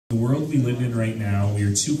world we live in right now, we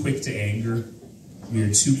are too quick to anger, we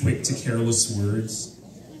are too quick to careless words,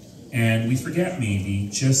 and we forget maybe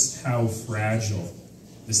just how fragile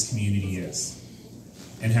this community is,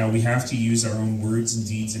 and how we have to use our own words and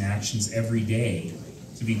deeds and actions every day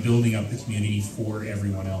to be building up the community for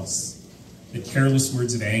everyone else. That careless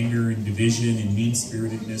words of anger and division and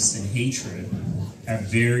mean-spiritedness and hatred have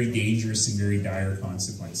very dangerous and very dire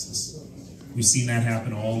consequences. We've seen that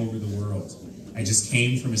happen all over the world. I just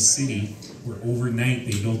came from a city where overnight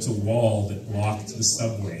they built a wall that blocked the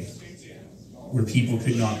subway, where people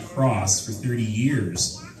could not cross for 30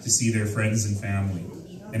 years to see their friends and family.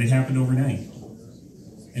 And it happened overnight.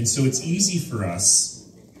 And so it's easy for us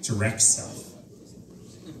to wreck stuff.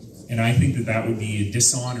 And I think that that would be a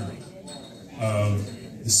dishonoring of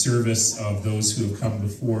the service of those who have come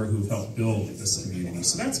before, who have helped build this community.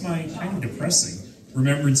 So that's my kind of depressing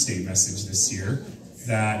Remembrance Day message this year,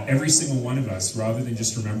 that every single one of us, rather than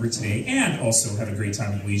just remember today and also have a great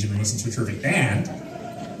time at Legion and listen to a terrific band,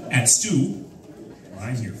 and Stu, what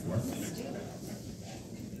I'm here for,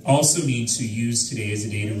 also need to use today as a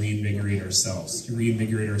day to reinvigorate ourselves in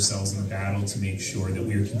the battle to make sure that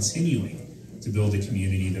we are continuing to build a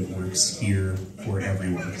community that works here for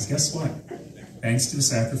everyone. Because guess what? Thanks to the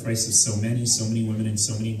sacrifice of so many women and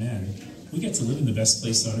so many men, we get to live in the best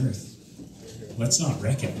place on earth. Let's not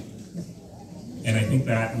wreck it. And I think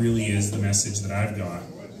that really is the message that I've got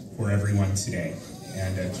for everyone today.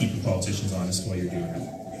 And keep the politicians honest while you're doing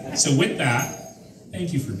it. So with that,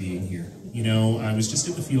 thank you for being here. You know, I was just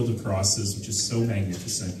at the Field of Crosses, which is so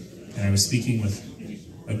magnificent, and I was speaking with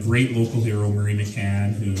a great local hero, Murray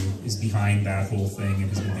McCann, who is behind that whole thing and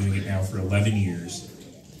has been doing it now for 11 years.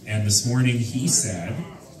 And this morning he said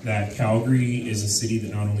that Calgary is a city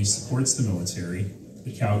that not only supports the military,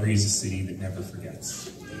 but Calgary is a city that never forgets.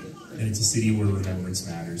 And it's a city where remembrance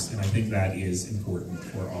matters, and I think that is important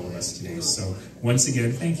for all of us today. So once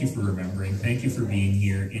again, thank you for remembering, thank you for being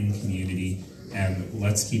here in community, and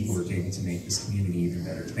let's keep working to make this community even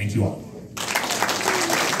better. Thank you all.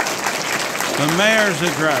 The Mayor's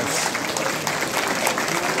Address.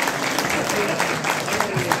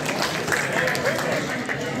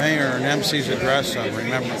 Mayor nehmsi's address on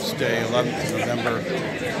Remembrance Day, 11th November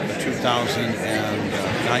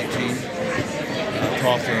 2019,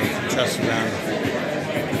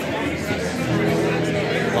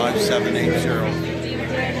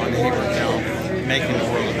 12chesevan5780 on the Hebrew account, making the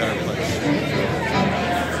world a better place.